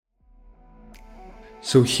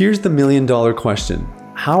So here's the million-dollar question.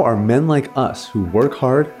 How are men like us who work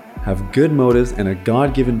hard, have good motives, and a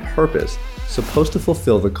God-given purpose supposed to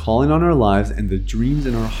fulfill the calling on our lives and the dreams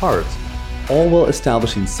in our hearts, all while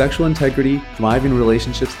establishing sexual integrity, thriving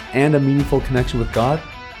relationships, and a meaningful connection with God?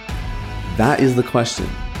 That is the question,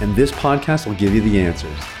 and this podcast will give you the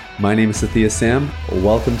answers. My name is Sathya Sam.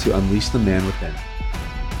 Welcome to Unleash the Man Within.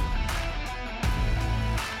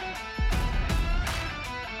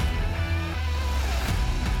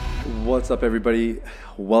 What's up, everybody?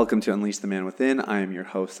 Welcome to Unleash the Man Within. I am your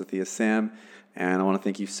host, Sathya Sam, and I want to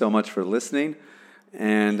thank you so much for listening.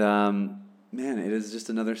 And man, it is just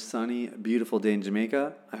another sunny, beautiful day in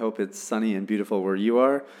Jamaica. I hope it's sunny and beautiful where you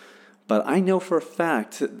are. But I know for a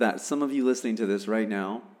fact that some of you listening to this right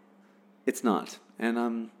now, it's not. And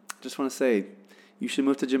I just want to say, you should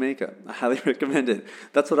move to Jamaica. I highly recommend it.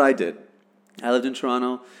 That's what I did. I lived in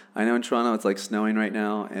Toronto. I know in Toronto it's like snowing right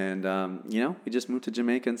now. And, we just moved to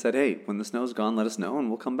Jamaica and said, hey, when the snow's gone, let us know and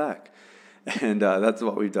we'll come back. And that's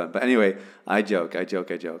what we've done. But anyway, I joke. Hope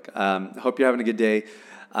you're having a good day.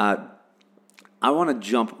 I want to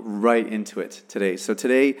jump right into it today. So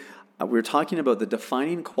today we're talking about the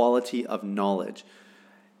defining quality of knowledge.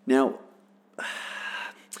 Now,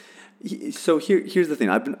 so here's the thing.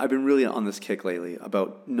 I've been really on this kick lately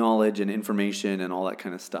about knowledge and information and all that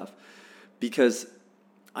kind of stuff. Because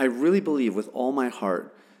I really believe with all my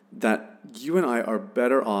heart that you and I are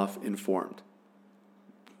better off informed.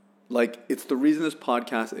 Like, it's the reason this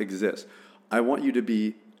podcast exists. I want you to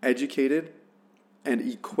be educated and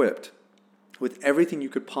equipped with everything you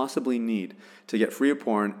could possibly need to get free of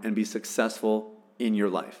porn and be successful in your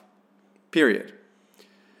life. Period.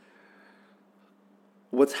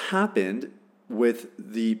 What's happened with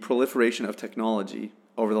the proliferation of technology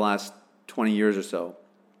over the last 20 years or so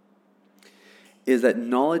is that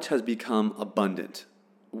knowledge has become abundant.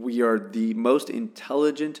 We are the most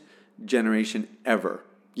intelligent generation ever.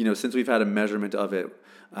 Since we've had a measurement of it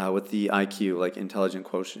with the IQ, like intelligent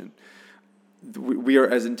quotient. We are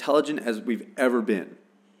as intelligent as we've ever been.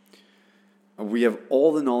 We have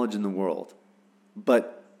all the knowledge in the world.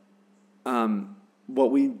 But what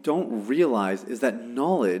we don't realize is that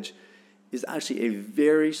knowledge is actually a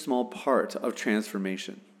very small part of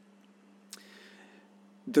transformation.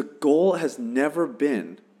 The goal has never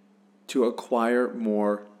been to acquire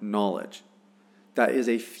more knowledge. That is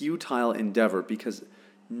a futile endeavor because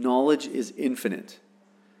knowledge is infinite.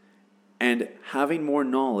 And having more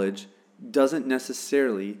knowledge doesn't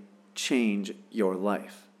necessarily change your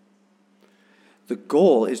life. The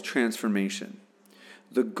goal is transformation.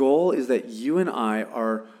 The goal is that you and I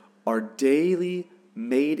are daily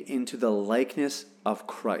made into the likeness of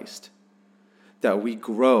Christ. That we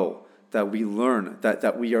grow, that we learn,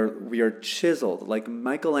 that we are chiseled, like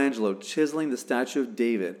Michelangelo chiseling the statue of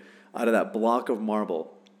David out of that block of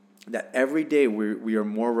marble, that every day we are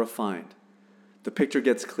more refined. The picture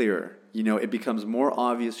gets clearer. It becomes more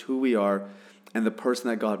obvious who we are and the person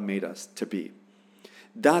that God made us to be.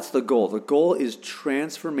 That's the goal. The goal is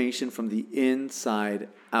transformation from the inside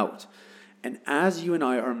out. And as you and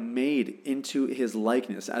I are made into his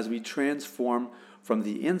likeness, as we transform from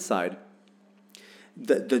the inside,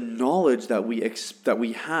 the knowledge that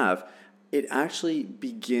we have, it actually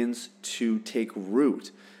begins to take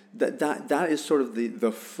root. That is sort of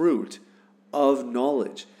the fruit of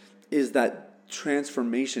knowledge, is that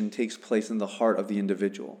transformation takes place in the heart of the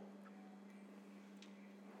individual.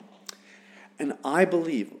 And I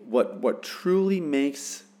believe what truly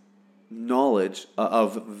makes knowledge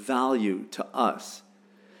of value to us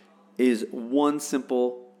is one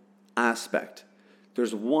simple aspect.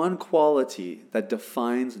 There's one quality that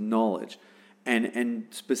defines knowledge, and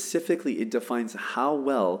specifically it defines how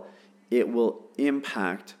well it will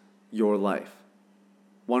impact your life.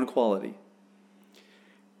 One quality: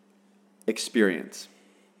 experience.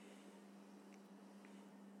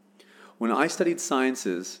 When I studied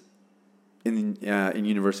sciences in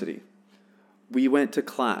university, we went to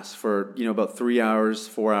class for about 3 hours,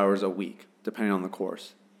 4 hours a week, depending on the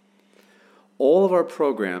course. All of our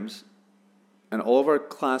programs and all of our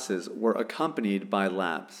classes were accompanied by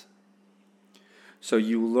labs. So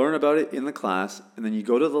you learn about it in the class, and then you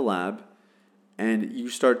go to the lab, and you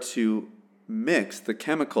start to mix the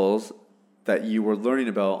chemicals that you were learning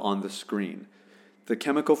about on the screen. The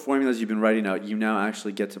chemical formulas you've been writing out, you now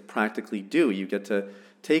actually get to practically do. You get to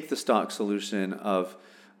take the stock solution of,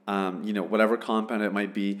 whatever compound it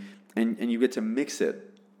might be, and you get to mix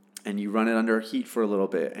it, and you run it under heat for a little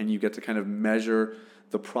bit, and you get to kind of measure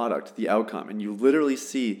the product, the outcome, and you literally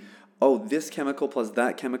see, this chemical plus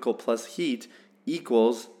that chemical plus heat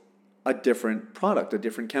equals a different product, a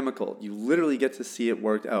different chemical. You literally get to see it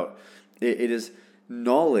worked out. It is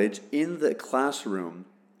knowledge in the classroom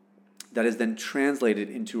that is then translated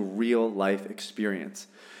into real life experience.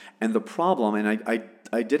 And the problem, and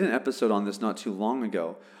I did an episode on this not too long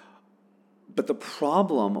ago, but the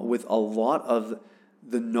problem with a lot of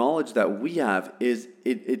the knowledge that we have is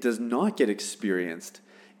it does not get experienced.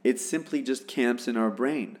 It simply just camps in our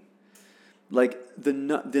brain. Like the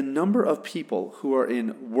number of people who are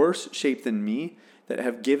in worse shape than me that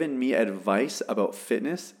have given me advice about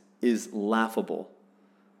fitness is laughable.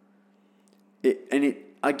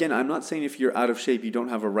 Again, I'm not saying if you're out of shape, you don't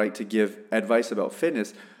have a right to give advice about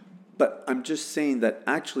fitness, but I'm just saying that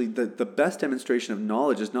actually the best demonstration of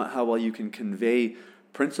knowledge is not how well you can convey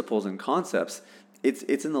principles and concepts.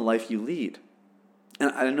 It's in the life you lead.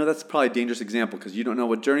 And I know that's probably a dangerous example because you don't know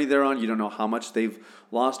what journey they're on. You don't know how much they've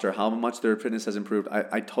lost or how much their fitness has improved.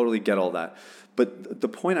 I totally get all that. But the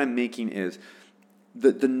point I'm making is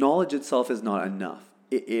the knowledge itself is not enough.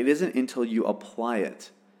 It isn't until you apply it,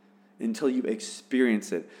 until you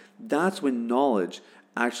experience it. That's when knowledge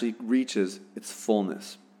actually reaches its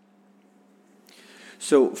fullness.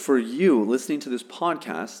 So for you listening to this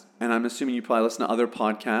podcast, and I'm assuming you probably listen to other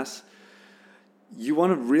podcasts, you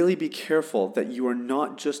want to really be careful that you are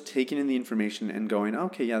not just taking in the information and going,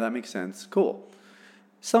 okay, yeah, that makes sense, cool.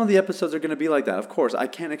 Some of the episodes are going to be like that. Of course, I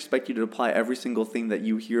can't expect you to apply every single thing that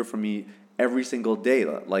you hear from me every single day.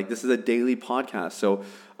 Like, this is a daily podcast, so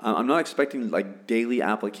I'm not expecting like daily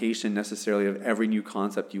application necessarily of every new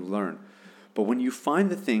concept you learn. But when you find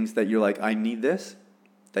the things that you're like, I need this,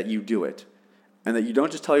 that you do it. And that you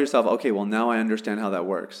don't just tell yourself, okay, well, now I understand how that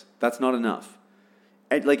works. That's not enough.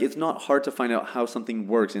 Like, it's not hard to find out how something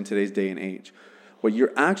works in today's day and age. What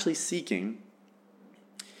you're actually seeking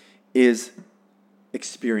is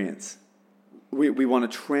experience. We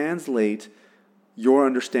want to translate your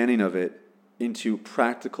understanding of it into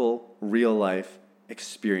practical, real-life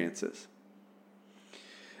experiences.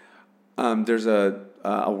 There's a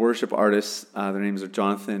worship artist. Their names are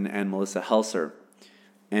Jonathan and Melissa Helser.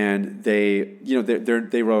 And they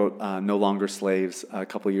wrote "No Longer Slaves" a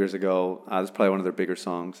couple of years ago. That's probably one of their bigger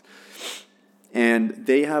songs. And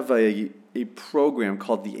they have a program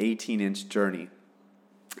called the 18-Inch Journey,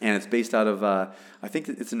 and it's based out of I think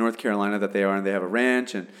it's in North Carolina that they are, and they have a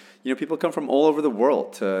ranch, and people come from all over the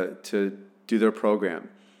world to do their program.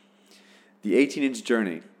 The 18-Inch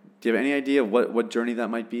Journey. Do you have any idea what journey that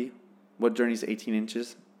might be? What journey is 18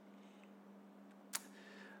 inches?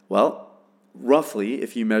 Well, roughly,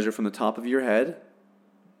 if you measure from the top of your head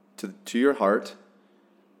to your heart,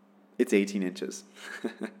 it's 18 inches.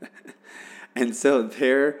 And so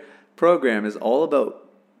their program is all about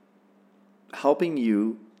helping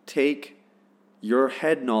you take your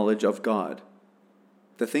head knowledge of God,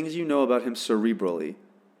 the things you know about Him cerebrally,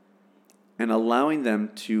 and allowing them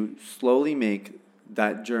to slowly make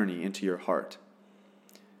that journey into your heart.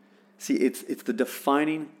 See, it's the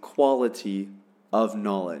defining quality of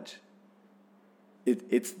knowledge.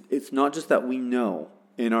 It's not just that we know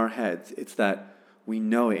in our heads, it's that we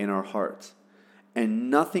know it in our hearts. And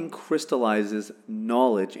nothing crystallizes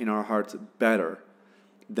knowledge in our hearts better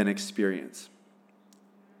than experience.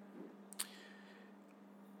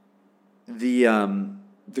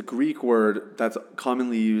 The Greek word that's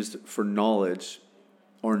commonly used for knowledge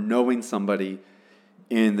or knowing somebody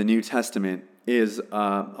in the New Testament is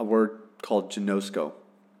a word called gnosko.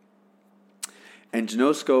 And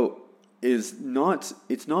gnosko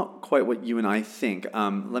it's not quite what you and I think.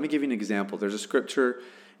 Let me give you an example. There's a scripture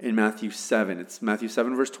in Matthew 7. It's Matthew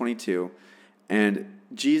 7, verse 22. And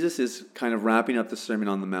Jesus is kind of wrapping up the Sermon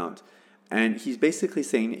on the Mount. And he's basically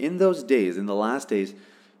saying, in those days, in the last days,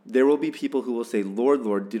 there will be people who will say, Lord,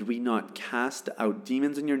 Lord, did we not cast out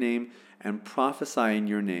demons in your name and prophesy in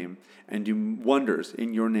your name and do wonders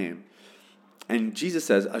in your name? And Jesus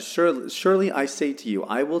says, surely I say to you,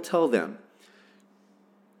 I will tell them,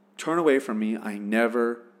 turn away from me, I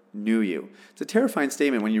never knew you. It's a terrifying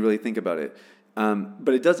statement when you really think about it.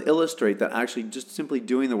 But it does illustrate that actually just simply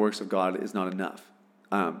doing the works of God is not enough.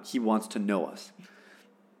 He wants to know us.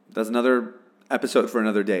 That's another episode for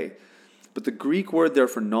another day. But the Greek word there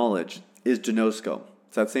for knowledge is gnosko.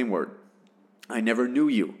 It's that same word. I never knew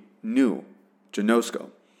you. Knew.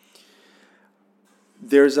 Gnosko.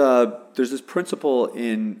 There's this principle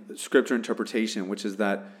in scripture interpretation, which is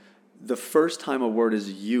that the first time a word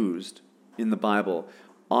is used in the Bible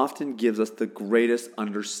often gives us the greatest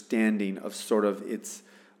understanding of sort of its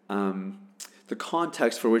the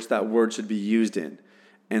context for which that word should be used in,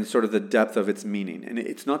 and sort of the depth of its meaning. And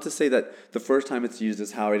it's not to say that the first time it's used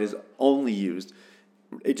is how it is only used.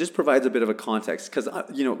 It just provides a bit of a context, because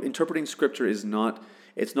interpreting scripture is not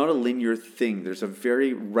a linear thing. There's a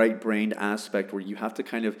very right-brained aspect where you have to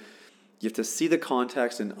kind of You have to see the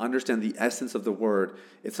context and understand the essence of the word.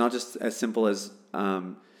 It's not just as simple as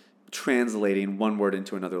translating one word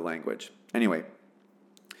into another language. Anyway,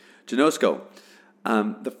 ginosko.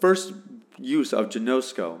 The first use of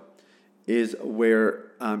ginosko is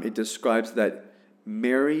where it describes that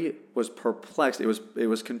Mary was perplexed. It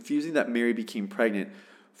was confusing that Mary became pregnant,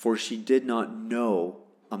 for she did not know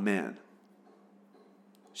a man.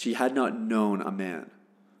 She had not known a man.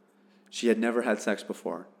 She had never had sex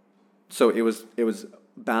before. So it was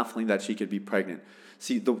baffling that she could be pregnant.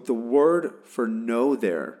 See, the word for know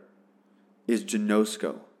there is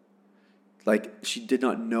ginosko. Like, she did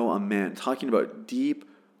not know a man. Talking about deep,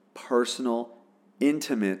 personal,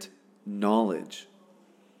 intimate knowledge.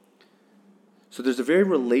 So there's a very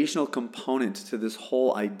relational component to this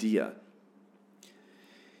whole idea.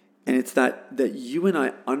 And it's that you and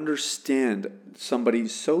I understand somebody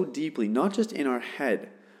so deeply, not just in our head,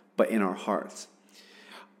 but in our hearts.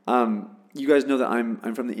 You guys know that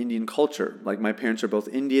I'm from the Indian culture. Like, my parents are both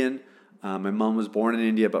Indian. My mom was born in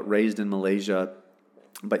India but raised in Malaysia.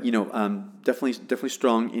 But definitely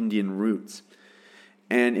strong Indian roots.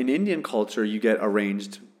 And in Indian culture, you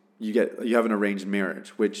have an arranged marriage,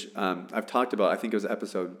 which I've talked about. I think it was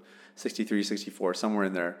episode 63, 64, somewhere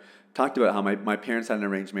in there. Talked about how my parents had an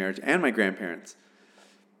arranged marriage and my grandparents.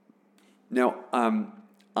 Now,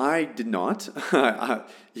 I did not.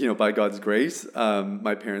 By God's grace,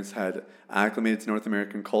 my parents had acclimated to North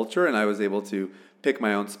American culture, and I was able to pick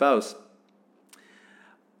my own spouse.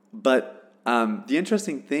 But the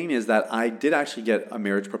interesting thing is that I did actually get a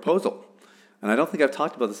marriage proposal. And I don't think I've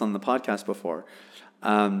talked about this on the podcast before.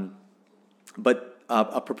 But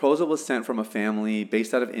a proposal was sent from a family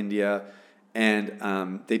based out of India,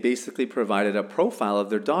 and they basically provided a profile of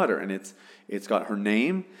their daughter. And it's got her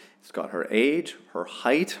name, it's got her age, her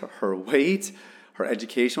height, her weight, her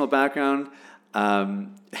educational background,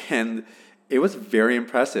 and it was very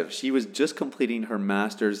impressive. She was just completing her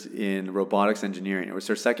master's in robotics engineering. It was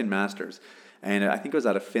her second master's, and I think it was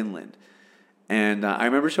out of Finland. And I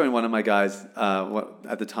remember showing one of my guys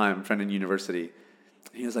at the time, a friend in university.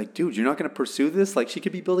 He was like, "Dude, you're not going to pursue this? Like, she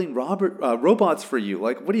could be building robots for you.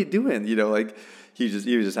 Like, what are you doing?" Like, he was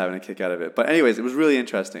just having a kick out of it. But anyways, it was really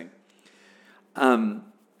interesting.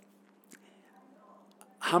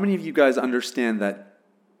 How many of you guys understand that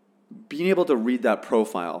being able to read that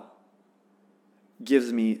profile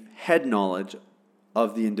gives me head knowledge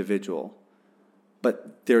of the individual,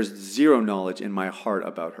 but there's zero knowledge in my heart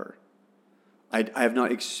about her? I have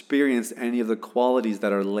not experienced any of the qualities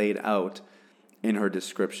that are laid out in her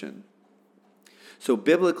description. So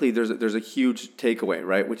biblically, there's a huge takeaway,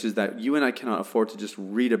 right? Which is that you and I cannot afford to just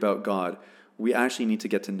read about God. We actually need to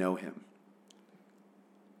get to know him.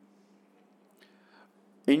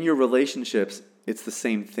 In your relationships, it's the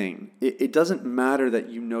same thing. It doesn't matter that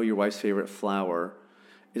you know your wife's favorite flower.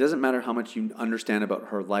 It doesn't matter how much you understand about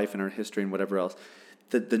her life and her history and whatever else.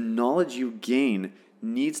 The knowledge you gain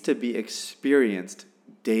needs to be experienced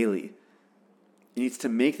daily. It needs to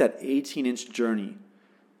make that 18-inch journey.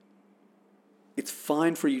 It's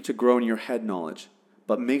fine for you to grow in your head knowledge,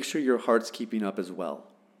 but make sure your heart's keeping up as well.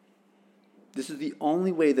 This is the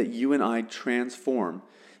only way that you and I transform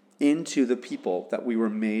into the people that we were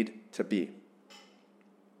made to be.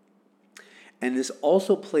 And this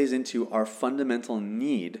also plays into our fundamental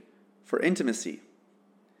need for intimacy.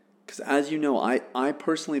 Because as you know, I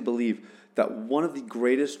personally believe that one of the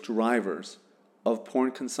greatest drivers of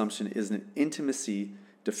porn consumption is an intimacy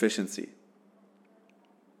deficiency.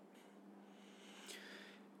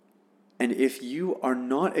 And if you are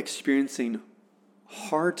not experiencing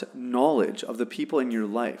heart knowledge of the people in your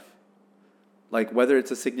life, like whether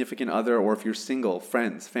it's a significant other or if you're single,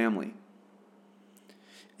 friends, family,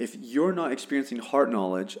 if you're not experiencing heart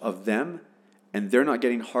knowledge of them and they're not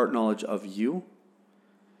getting heart knowledge of you,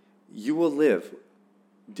 you will live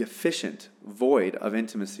deficient, void of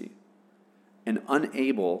intimacy, and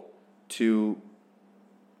unable to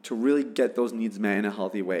really get those needs met in a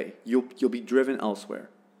healthy way. You'll be driven elsewhere.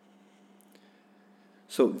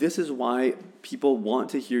 So this is why people want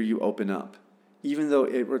to hear you open up, even though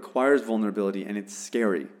it requires vulnerability and it's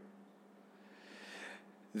scary.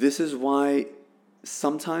 This is why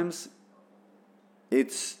sometimes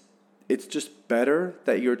it's just better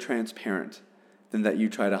that you're transparent than that you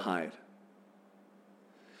try to hide.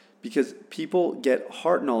 Because people get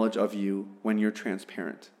heart knowledge of you when you're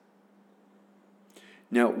transparent.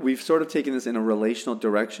 Now, we've sort of taken this in a relational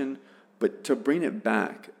direction, but to bring it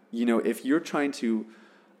back, if you're trying to,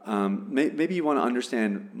 maybe you want to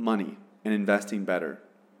understand money and investing better.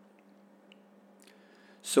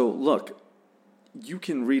 So look, you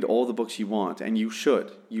can read all the books you want, and you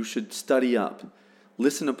should. You should study up.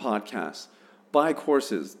 listen to podcasts, buy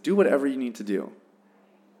courses, do whatever you need to do.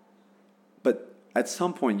 But at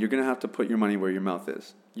some point, you're going to have to put your money where your mouth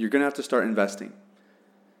is. You're going to have to start investing.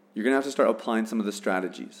 You're going to have to start applying some of the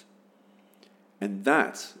strategies. And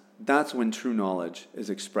that's when true knowledge is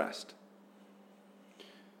expressed.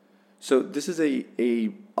 So this is a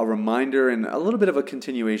reminder and a little bit of a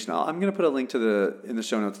continuation. I'm going to put a link in the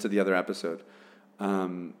show notes to the other episode.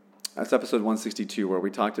 That's episode 162, where we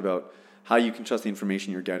talked about how you can trust the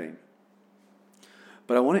information you're getting.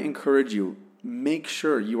 But I want to encourage you, make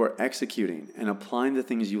sure you are executing and applying the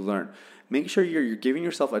things you learn. Make sure you're giving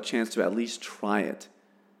yourself a chance to at least try it.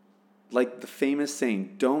 Like the famous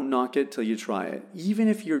saying, don't knock it till you try it. Even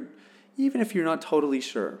if you're not totally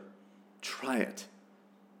sure, try it.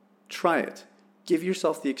 Try it. Give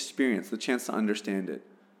yourself the experience, the chance to understand it.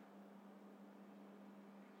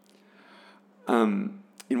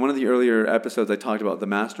 In one of the earlier episodes, I talked about the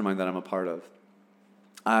mastermind that I'm a part of.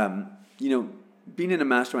 Being in a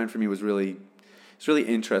mastermind for me was really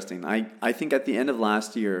interesting. I think at the end of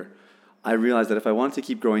last year, I realized that if I wanted to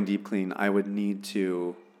keep growing Deep Clean, I would need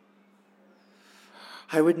to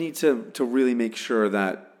really make sure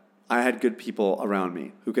that I had good people around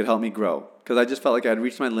me who could help me grow, because I just felt like I had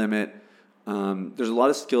reached my limit. There's a lot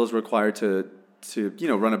of skills required to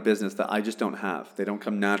run a business that I just don't have. They don't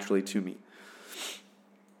come naturally to me.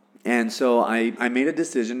 And so I made a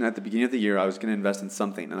decision at the beginning of the year I was going to invest in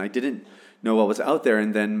something, and I didn't know what was out there.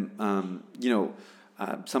 And then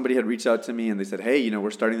somebody had reached out to me and they said, hey,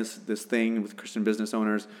 we're starting this thing with Christian business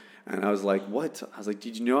owners. And I was like, what? I was like,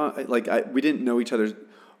 did you know? We didn't know each other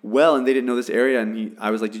well, and they didn't know this area. And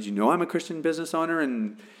I was like, did you know I'm a Christian business owner?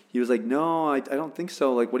 And he was like, no, I don't think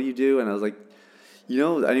so. Like, what do you do? And I was like,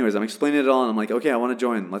 anyways, I'm explaining it all. And I'm like, okay, I want to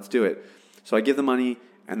join. Let's do it. So I give the money.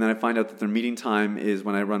 And then I find out that their meeting time is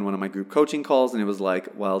when I run one of my group coaching calls. And it was like,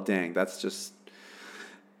 well, dang, that's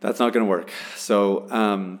not going to work.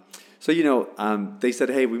 So, they said,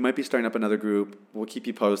 hey, we might be starting up another group. We'll keep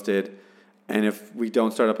you posted. And if we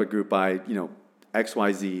don't start up a group by,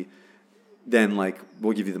 XYZ, then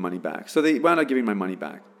we'll give you the money back. So they wound up giving my money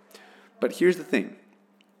back. But here's the thing.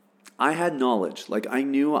 I had knowledge. I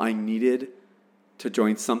knew I needed to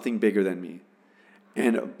join something bigger than me.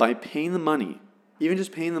 And by paying the money, even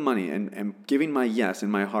just paying the money and giving my yes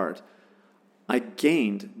in my heart, I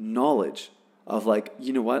gained knowledge of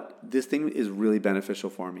you know what? This thing is really beneficial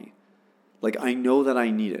for me. I know that I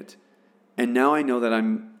need it. And now I know that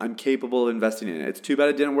I'm capable of investing in it. It's too bad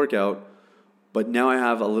it didn't work out, but now I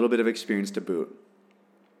have a little bit of experience to boot.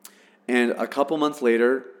 And a couple months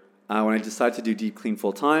later, when I decided to do Deep Clean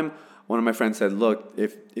full time, one of my friends said, look,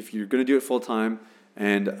 if you're going to do it full time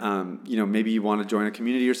and maybe you want to join a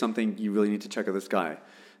community or something, you really need to check out this guy.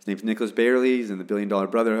 His name's Nicholas Bailey. He's in the $1 Billion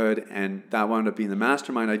Brotherhood, and that wound up being the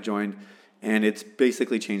mastermind I joined, and it's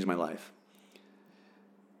basically changed my life.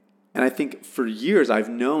 And I think for years I've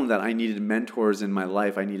known that I needed mentors in my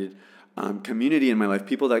life. I needed community in my life,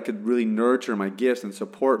 people that could really nurture my gifts and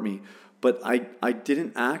support me. But I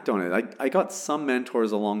didn't act on it. I got some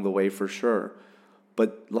mentors along the way for sure.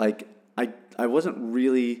 But I wasn't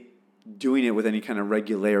really doing it with any kind of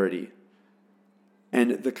regularity.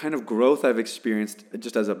 And the kind of growth I've experienced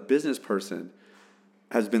just as a business person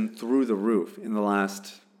has been through the roof in the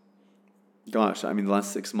last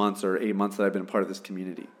 6 months or 8 months that I've been a part of this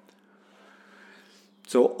community.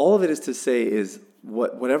 So all of it is to say is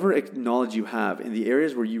whatever knowledge you have in the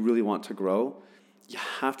areas where you really want to grow, you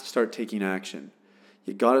have to start taking action.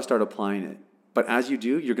 You got to start applying it. But as you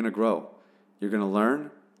do, you're going to grow. You're going to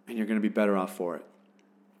learn, and you're going to be better off for it.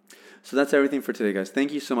 So that's everything for today, guys.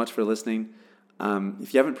 Thank you so much for listening.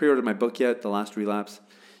 If you haven't pre-ordered my book yet, The Last Relapse,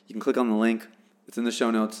 you can click on the link. It's in the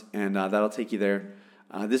show notes, and that'll take you there.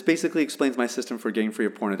 This basically explains my system for getting free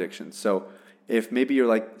of porn addiction. So if maybe you're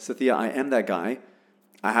like, Sathya, I am that guy.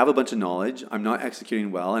 I have a bunch of knowledge. I'm not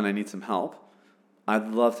executing well, and I need some help. I'd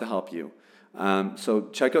love to help you. So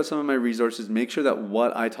check out some of my resources. Make sure that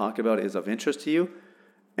what I talk about is of interest to you,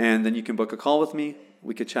 and then you can book a call with me.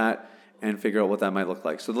 We could chat and figure out what that might look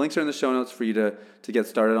like. So the links are in the show notes for you to get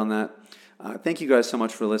started on that. Thank you guys so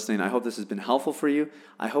much for listening. I hope this has been helpful for you.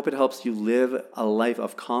 I hope it helps you live a life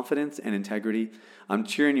of confidence and integrity. I'm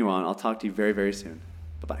cheering you on. I'll talk to you very, very soon.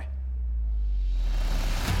 Bye-bye.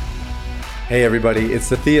 Hey everybody, it's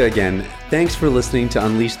Sathya again. Thanks for listening to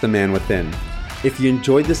Unleash the Man Within. If you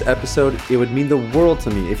enjoyed this episode, it would mean the world to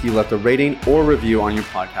me if you left a rating or review on your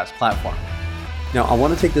podcast platform. Now, I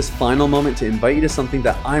want to take this final moment to invite you to something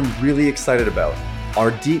that I'm really excited about,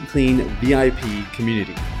 our Deep Clean VIP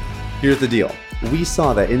community. Here's the deal. We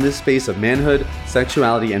saw that in this space of manhood,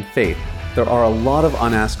 sexuality, and faith, there are a lot of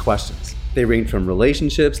unasked questions. They range from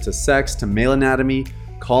relationships to sex to male anatomy,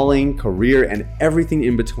 calling, career, and everything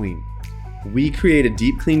in between. We created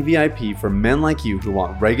Deep Clean VIP for men like you who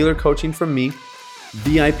want regular coaching from me,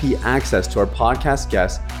 VIP access to our podcast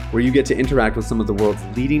guests where you get to interact with some of the world's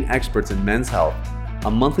leading experts in men's health, a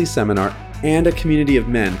monthly seminar, and a community of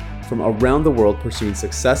men from around the world pursuing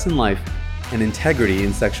success in life and integrity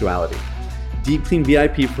in sexuality. Deep Clean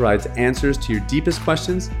VIP provides answers to your deepest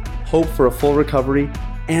questions, hope for a full recovery,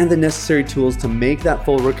 and the necessary tools to make that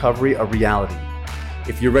full recovery a reality.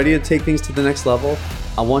 If you're ready to take things to the next level,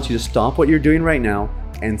 I want you to stop what you're doing right now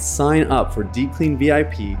and sign up for Deep Clean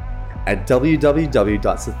VIP at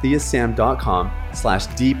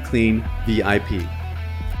www.sathiasam.com/deepcleanvip.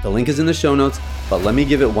 The link is in the show notes, but let me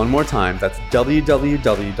give it one more time. That's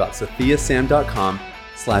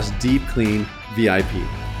www.sathiasam.com/deepcleanvip.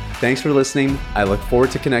 Thanks for listening. I look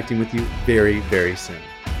forward to connecting with you very, very soon.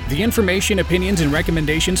 The information, opinions, and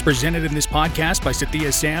recommendations presented in this podcast by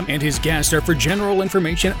Sathya Sam and his guests are for general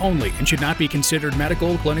information only and should not be considered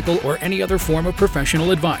medical, clinical, or any other form of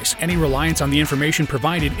professional advice. Any reliance on the information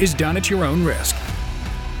provided is done at your own risk.